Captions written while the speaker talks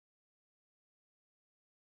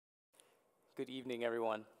Good evening,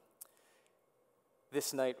 everyone.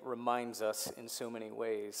 This night reminds us in so many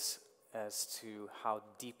ways as to how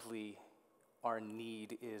deeply our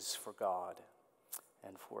need is for God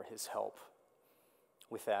and for His help.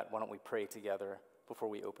 With that, why don't we pray together before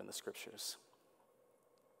we open the Scriptures.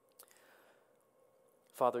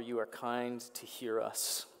 Father, you are kind to hear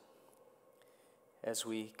us as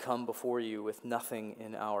we come before you with nothing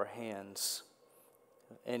in our hands,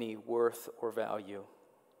 any worth or value.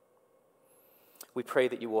 We pray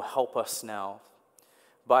that you will help us now.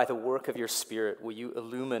 By the work of your Spirit, will you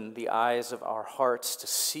illumine the eyes of our hearts to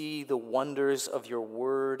see the wonders of your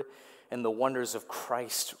word and the wonders of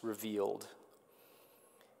Christ revealed.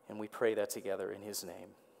 And we pray that together in his name.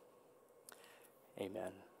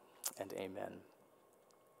 Amen and amen.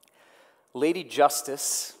 Lady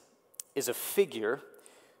Justice is a figure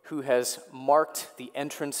who has marked the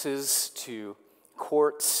entrances to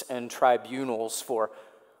courts and tribunals for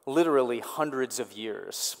literally hundreds of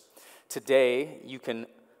years. Today, you can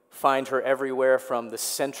find her everywhere from the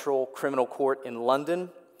Central Criminal Court in London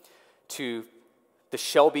to the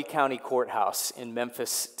Shelby County Courthouse in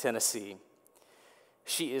Memphis, Tennessee.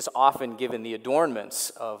 She is often given the adornments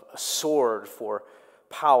of a sword for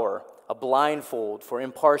power, a blindfold for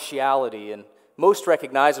impartiality, and most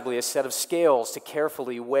recognizably a set of scales to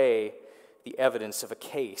carefully weigh the evidence of a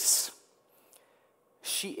case.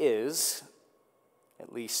 She is,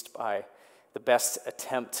 at least by the best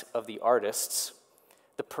attempt of the artists,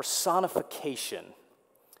 the personification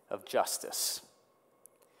of justice.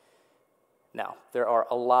 Now, there are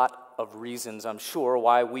a lot of reasons, I'm sure,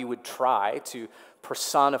 why we would try to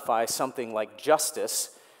personify something like justice,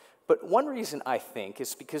 but one reason I think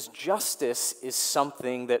is because justice is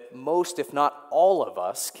something that most, if not all of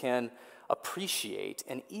us, can appreciate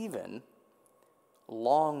and even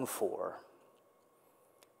long for.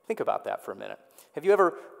 Think about that for a minute. Have you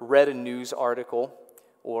ever read a news article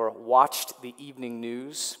or watched the evening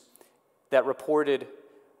news that reported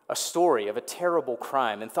a story of a terrible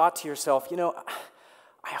crime and thought to yourself,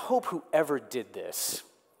 I hope whoever did this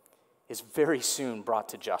is very soon brought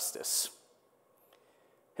to justice?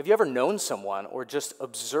 Have you ever known someone or just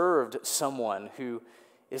observed someone who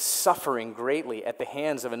is suffering greatly at the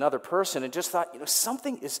hands of another person and just thought,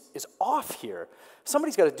 something is off here.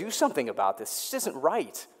 Somebody's got to do something about this. This just isn't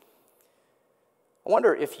right. I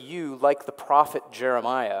wonder if you, like the prophet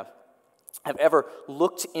Jeremiah, have ever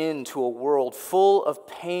looked into a world full of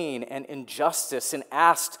pain and injustice and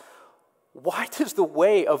asked, why does the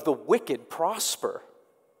way of the wicked prosper?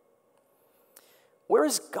 Where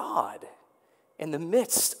is God in the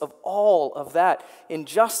midst of all of that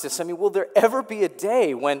injustice? Will there ever be a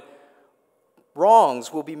day when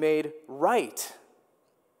wrongs will be made right?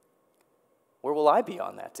 Where will I be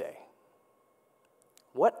on that day?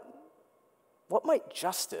 What might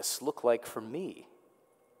justice look like for me?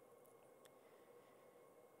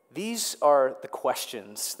 These are the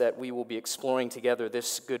questions that we will be exploring together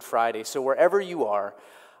this Good Friday. So wherever you are,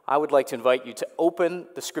 I would like to invite you to open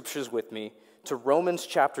the Scriptures with me to Romans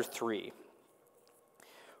chapter 3.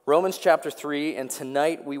 Romans chapter 3, and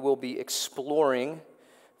tonight we will be exploring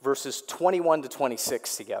verses 21 to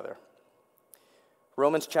 26 together.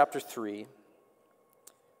 Romans chapter 3,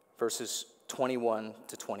 verses 21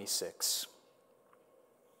 to 26.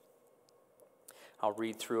 I'll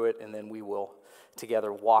read through it, and then we will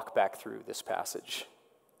together walk back through this passage.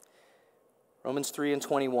 Romans 3 and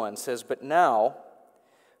 21 says, "But now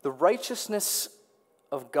the righteousness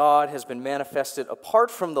of God has been manifested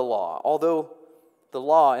apart from the law, although the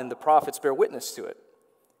law and the prophets bear witness to it.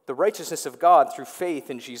 The righteousness of God through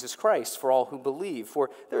faith in Jesus Christ for all who believe.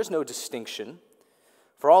 For there is no distinction.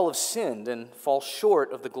 For all have sinned and fall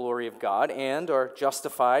short of the glory of God and are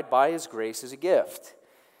justified by his grace as a gift,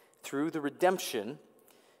 through the redemption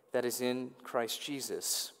that is in Christ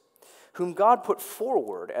Jesus, whom God put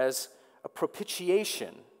forward as a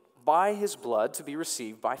propitiation by his blood to be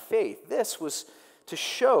received by faith. This was to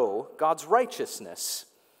show God's righteousness,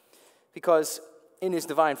 because in his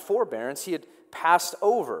divine forbearance he had passed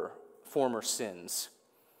over former sins.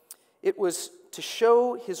 It was to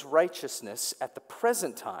show his righteousness at the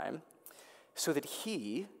present time, so that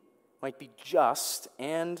he might be just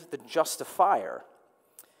and the justifier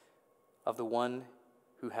of the one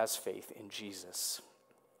who has faith in Jesus."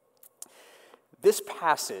 This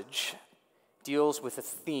passage deals with a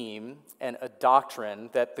theme and a doctrine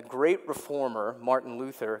that the great reformer Martin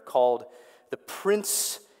Luther called the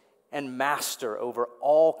prince and master over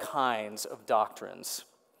all kinds of doctrines.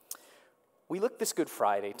 We look this Good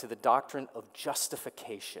Friday to the doctrine of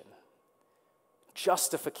justification.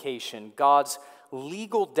 Justification, God's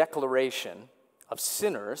legal declaration of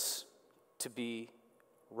sinners to be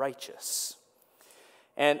righteous.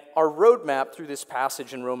 And our roadmap through this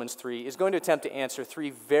passage in Romans 3 is going to attempt to answer three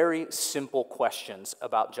very simple questions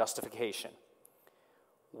about justification.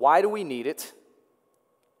 Why do we need it?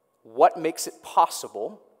 What makes it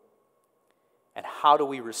possible? And how do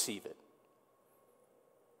we receive it?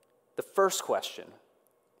 The first question,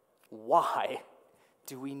 why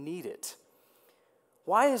do we need it?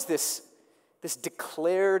 Why is this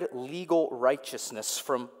declared legal righteousness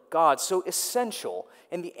from God so essential?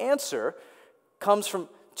 And the answer comes from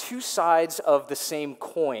two sides of the same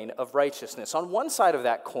coin of righteousness. On one side of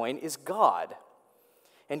that coin is God.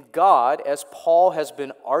 And God, as Paul has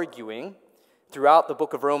been arguing throughout the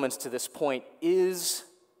book of Romans to this point, is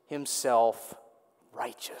himself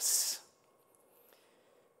righteous.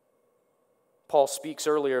 Paul speaks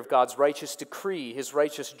earlier of God's righteous decree, his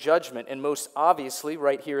righteous judgment, and most obviously,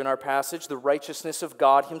 right here in our passage, the righteousness of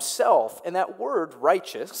God himself. And that word,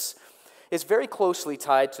 righteous, is very closely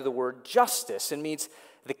tied to the word justice and means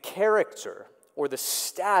the character or the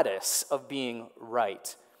status of being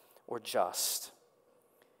right or just.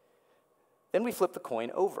 Then we flip the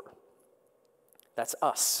coin over. That's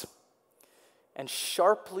us. And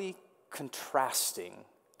sharply contrasting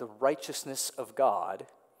the righteousness of God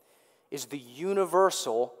is the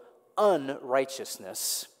universal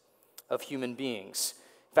unrighteousness of human beings.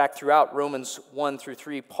 In fact, throughout Romans 1 through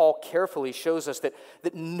 3, Paul carefully shows us that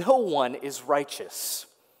no one is righteous.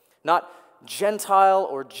 Not Gentile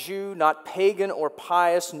or Jew, not pagan or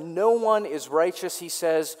pious. No one is righteous, he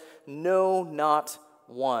says. No, not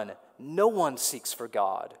one. No one seeks for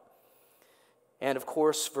God. And of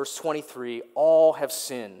course, verse 23, all have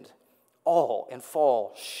sinned, all, and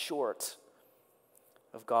fall short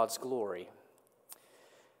of God's glory.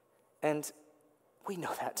 And we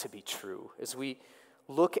know that to be true. As we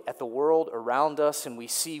look at the world around us and we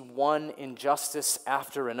see one injustice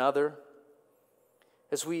after another,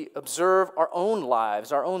 as we observe our own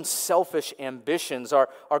lives, our own selfish ambitions, our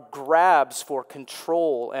grabs for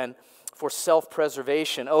control and for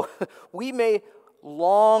self-preservation, we may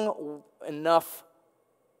long enough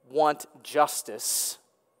want justice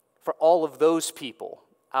for all of those people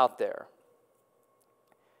out there.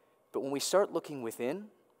 But when we start looking within,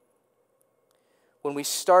 when we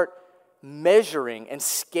start measuring and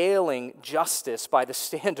scaling justice by the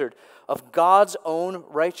standard of God's own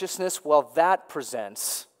righteousness, well, that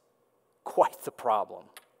presents quite the problem.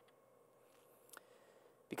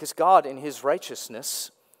 Because God, in his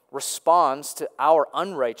righteousness, responds to our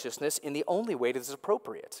unrighteousness in the only way that is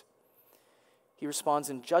appropriate. He responds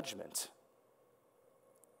in judgment.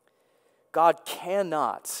 God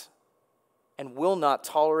cannot and will not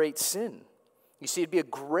tolerate sin. You see, it'd be a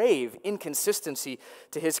grave inconsistency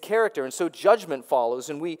to his character, and so judgment follows.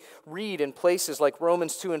 And we read in places like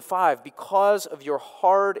Romans 2 and 5, because of your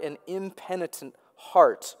hard and impenitent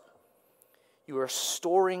heart, you are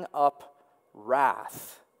storing up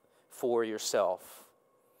wrath for yourself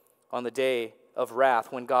on the day of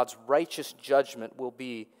wrath, when God's righteous judgment will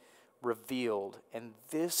be revealed. And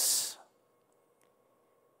this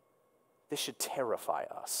should terrify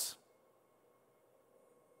us.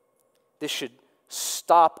 This should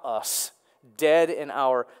stop us dead in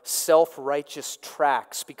our self-righteous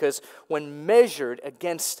tracks, because when measured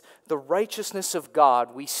against the righteousness of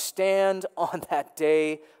God, we stand on that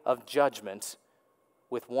day of judgment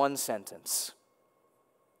with one sentence: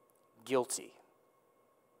 guilty,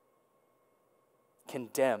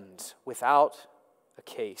 condemned, without a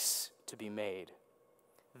case to be made.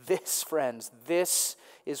 This, friends, this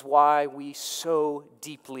is why we so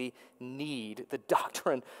deeply need the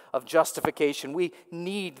doctrine of justification. We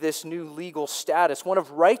need this new legal status, one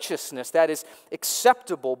of righteousness that is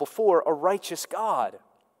acceptable before a righteous God.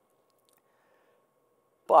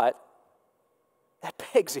 But that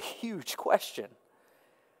begs a huge question.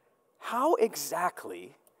 How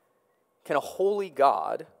exactly can a holy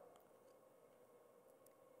God,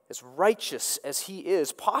 as righteous as he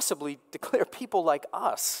is, possibly declare people like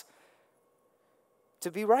us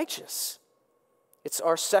to be righteous? It's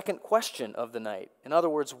our second question of the night. In other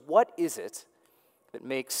words, what is it that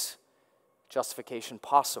makes justification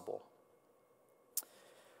possible?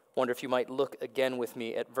 Wonder if you might look again with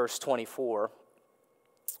me at verse 24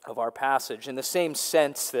 of our passage. In the same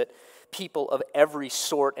sense that people of every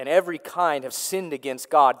sort and every kind have sinned against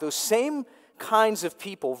God, those same kinds of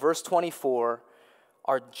people, verse 24,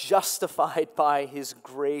 are justified by his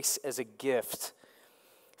grace as a gift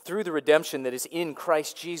through the redemption that is in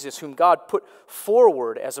Christ Jesus, whom God put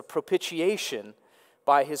forward as a propitiation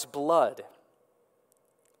by his blood.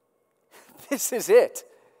 This is it.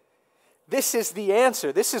 This is the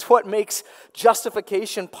answer. This is what makes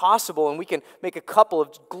justification possible. And we can make a couple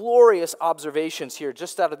of glorious observations here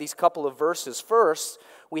just out of these couple of verses. First,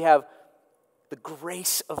 we have the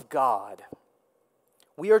grace of God.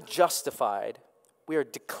 We are justified. We are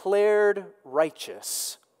declared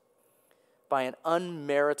righteous by an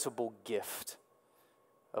unmeritable gift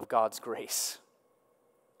of God's grace.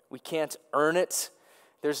 We can't earn it.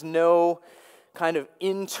 There's no kind of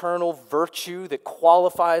internal virtue that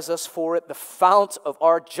qualifies us for it. The fount of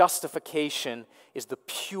our justification is the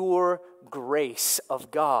pure grace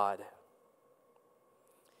of God.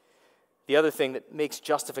 The other thing that makes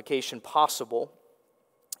justification possible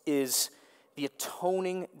is the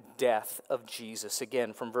atoning death of Jesus.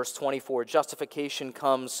 Again, from verse 24, justification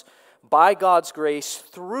comes by God's grace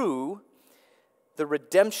through the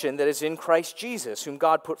redemption that is in Christ Jesus, whom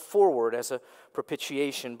God put forward as a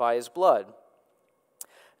propitiation by his blood.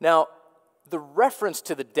 Now, the reference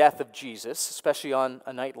to the death of Jesus, especially on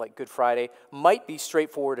a night like Good Friday, might be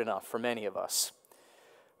straightforward enough for many of us.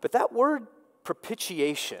 But that word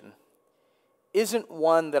propitiation isn't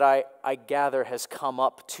one that I gather has come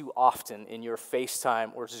up too often in your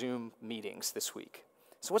FaceTime or Zoom meetings this week.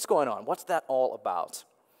 So what's going on? What's that all about?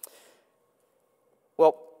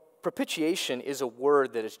 Well, propitiation is a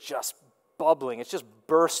word that is just bubbling. It's just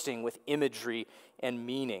bursting with imagery and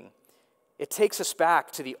meaning. It takes us back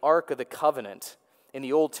to the Ark of the Covenant in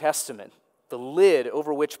the Old Testament, the lid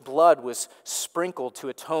over which blood was sprinkled to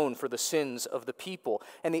atone for the sins of the people.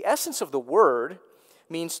 And the essence of the word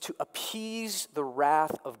means to appease the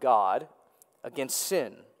wrath of God against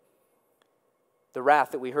sin. The wrath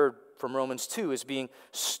that we heard from Romans 2 is being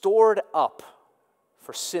stored up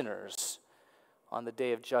for sinners on the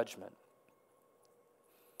day of judgment.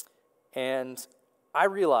 And I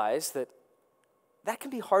realize that can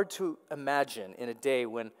be hard to imagine in a day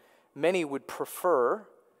when many would prefer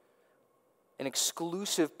an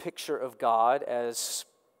exclusive picture of God as,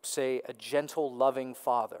 say, a gentle, loving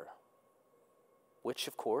father, which,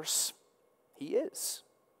 of course, he is.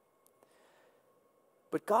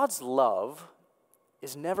 But God's love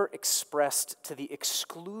is never expressed to the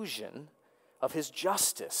exclusion of his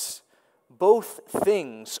justice. Both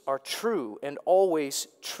things are true and always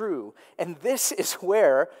true. And this is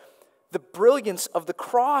where the brilliance of the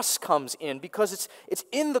cross comes in, because it's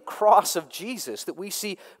in the cross of Jesus that we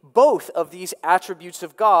see both of these attributes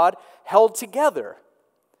of God held together.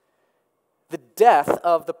 The death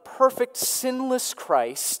of the perfect, sinless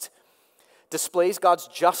Christ displays God's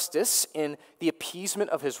justice in the appeasement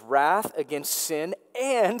of his wrath against sin,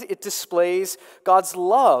 and it displays God's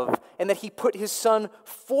love and that he put his Son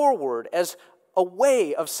forward as a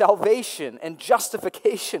way of salvation and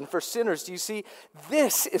justification for sinners. Do you see?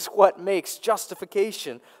 This is what makes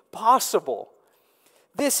justification possible.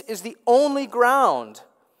 This is the only ground.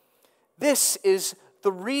 This is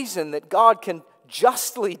the reason that God can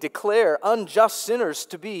justly declare unjust sinners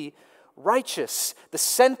to be righteous. The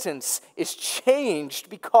sentence is changed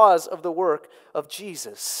because of the work of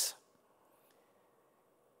Jesus.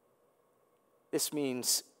 This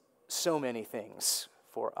means so many things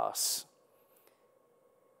for us.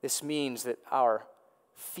 This means that our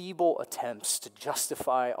feeble attempts to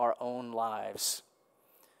justify our own lives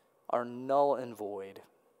are null and void.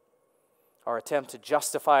 Our attempt to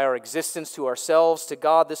justify our existence to ourselves, to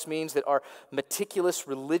God, this means that our meticulous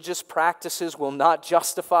religious practices will not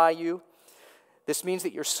justify you. This means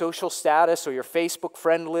that your social status or your Facebook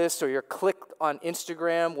friend list or your click on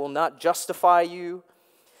Instagram will not justify you.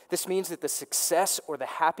 This means that the success or the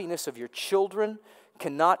happiness of your children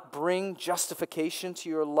cannot bring justification to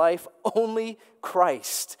your life. Only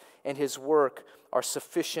Christ and his work are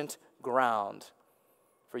sufficient ground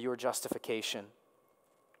for your justification.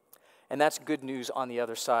 And that's good news on the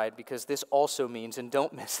other side, because this also means, and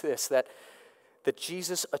don't miss this, that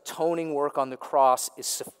Jesus' atoning work on the cross is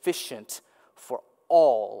sufficient for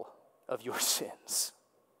all of your sins.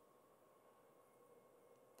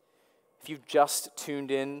 If you've just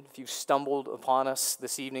tuned in, if you've stumbled upon us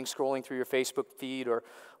this evening scrolling through your Facebook feed or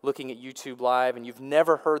looking at YouTube Live, and you've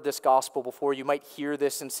never heard this gospel before, you might hear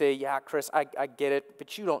this and say, yeah, Chris, I get it,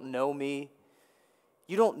 but you don't know me.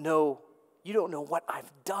 You don't know what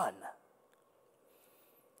I've done.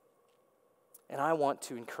 And I want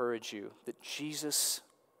to encourage you that Jesus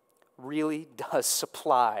really does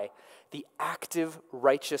supply the active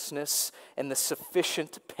righteousness and the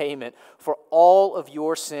sufficient payment for all of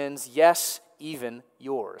your sins, yes, even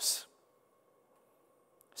yours.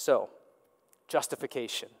 So,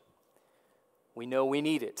 justification. We know we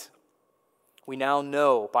need it. We now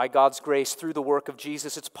know, by God's grace, through the work of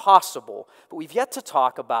Jesus, it's possible, but we've yet to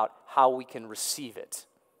talk about how we can receive it.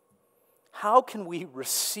 How can we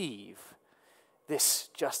receive this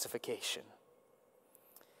justification?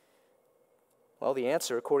 Well, the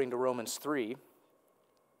answer, according to Romans 3,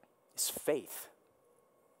 is faith.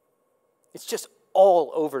 It's just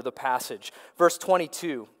all over the passage. Verse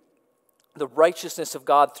 22, the righteousness of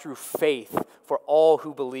God through faith for all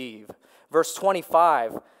who believe. Verse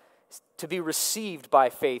 25, to be received by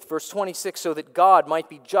faith. Verse 26, so that God might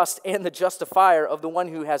be just and the justifier of the one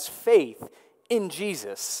who has faith in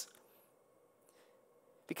Jesus.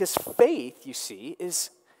 Because faith, you see, is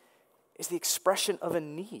the expression of a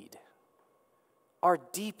need. Our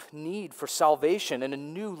deep need for salvation and a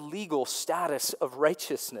new legal status of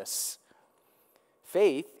righteousness.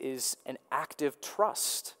 Faith is an active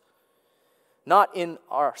trust, not in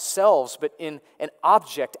ourselves, but in an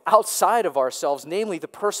object outside of ourselves, namely the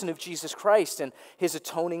person of Jesus Christ and his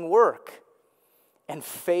atoning work. And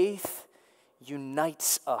faith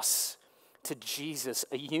unites us to Jesus,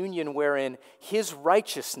 a union wherein his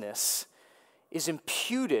righteousness is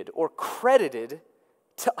imputed or credited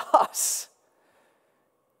to us.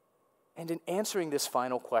 And in answering this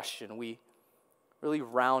final question, we really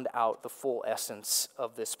round out the full essence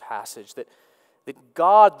of this passage, that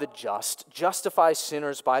God the just justifies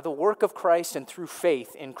sinners by the work of Christ and through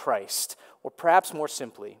faith in Christ. Or perhaps more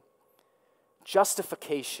simply,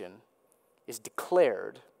 justification is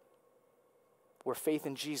declared where faith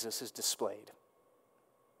in Jesus is displayed.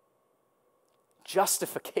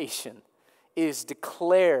 Justification is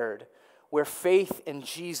declared where faith in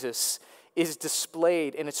Jesus is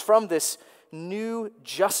displayed. And it's from this new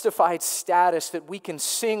justified status that we can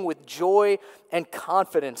sing with joy and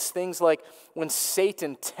confidence. Things like, when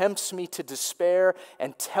Satan tempts me to despair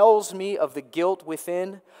and tells me of the guilt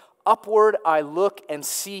within, upward I look and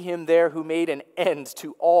see him there who made an end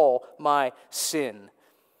to all my sin.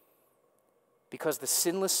 Because the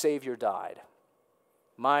sinless Savior died,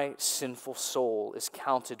 my sinful soul is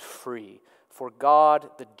counted free, for God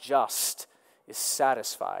the just is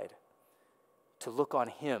satisfied to look on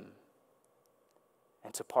him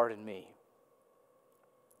and to pardon me.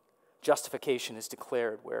 Justification is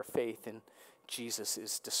declared where faith in Jesus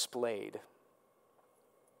is displayed.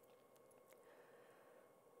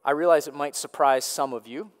 I realize it might surprise some of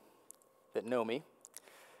you that know me,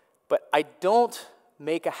 but I don't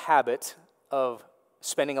make a habit of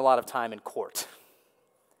spending a lot of time in court.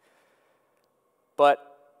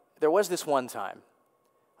 But there was this one time,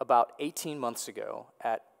 about 18 months ago,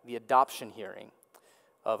 at the adoption hearing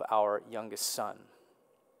of our youngest son.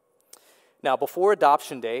 Now, before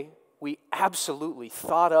Adoption Day, we absolutely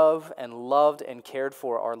thought of and loved and cared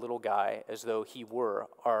for our little guy as though he were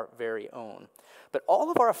our very own. But all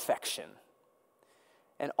of our affection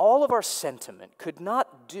and all of our sentiment could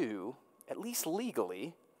not do, at least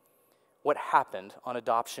legally, what happened on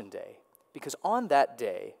Adoption Day. Because on that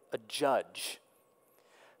day, a judge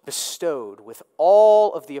bestowed with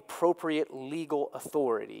all of the appropriate legal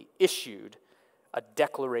authority issued a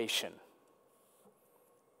declaration.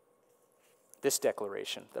 This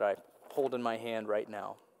declaration that I hold in my hand right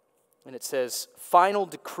now. And it says, final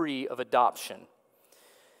decree of adoption.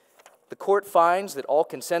 The court finds that all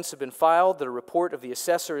consents have been filed, that a report of the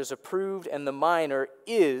assessor is approved, and the minor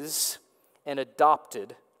is an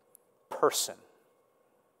adopted person.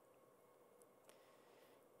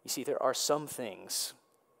 You see, there are some things,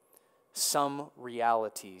 some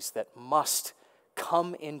realities that must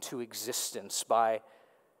come into existence by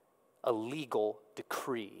a legal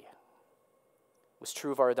decree. It was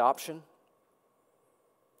true of our adoption.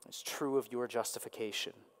 It's true of your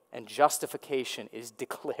justification. And justification is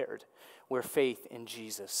declared where faith in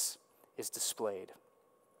Jesus is displayed.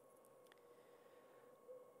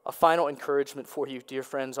 A final encouragement for you, dear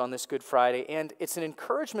friends, on this Good Friday, and it's an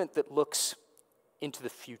encouragement that looks into the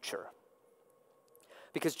future.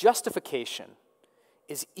 Because justification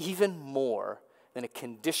is even more than a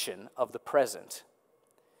condition of the present.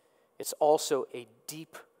 It's also a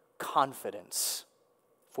deep confidence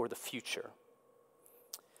for the future.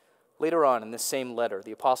 Later on in this same letter,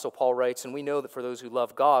 the Apostle Paul writes, and we know that for those who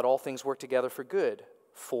love God, all things work together for good.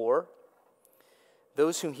 For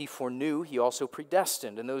those whom he foreknew, he also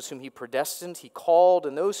predestined. And those whom he predestined, he called.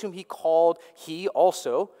 And those whom he called, he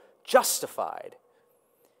also justified.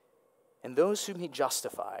 And those whom he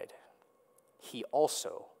justified, he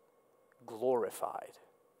also glorified.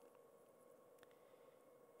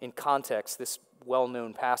 In context, this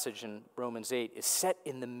well-known passage in Romans 8 is set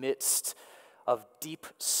in the midst of deep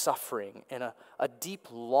suffering and a deep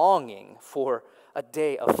longing for a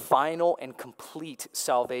day of final and complete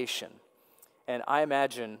salvation. And I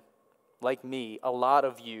imagine, like me, a lot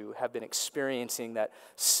of you have been experiencing that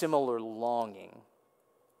similar longing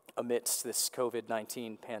amidst this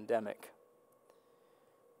COVID-19 pandemic.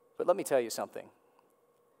 But let me tell you something.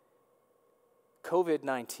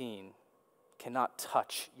 COVID-19 cannot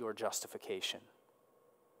touch your justification.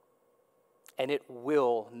 And it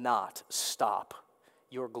will not stop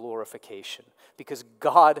your glorification, because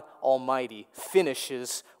God Almighty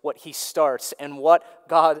finishes what He starts, and what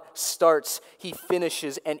God starts, He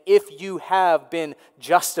finishes. And if you have been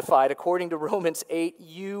justified, according to Romans 8,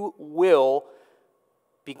 you will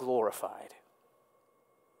be glorified.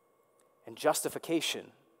 And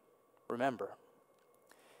justification, remember,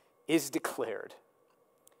 is declared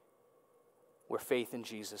where faith in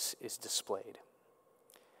Jesus is displayed.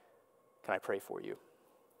 Can I pray for you?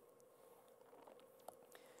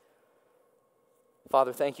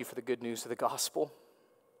 Father, thank you for the good news of the gospel.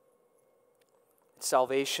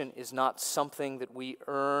 Salvation is not something that we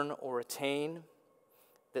earn or attain,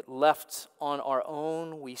 that left on our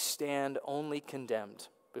own we stand only condemned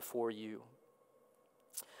before you.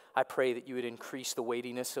 I pray that you would increase the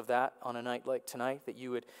weightiness of that on a night like tonight, that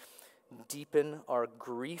you would deepen our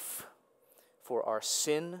grief for our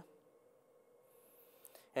sin,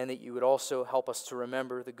 and that you would also help us to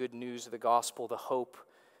remember the good news of the gospel, the hope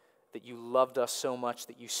that you loved us so much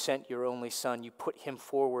that you sent your only Son. You put him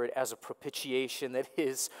forward as a propitiation, that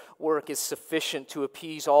his work is sufficient to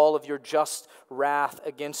appease all of your just wrath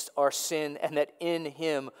against our sin, and that in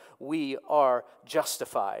him we are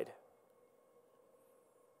justified.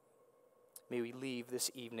 May we leave this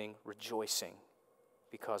evening rejoicing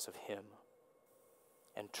because of him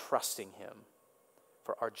and trusting him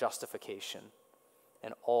for our justification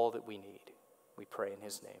and all that we need. We pray in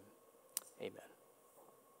his name. Amen.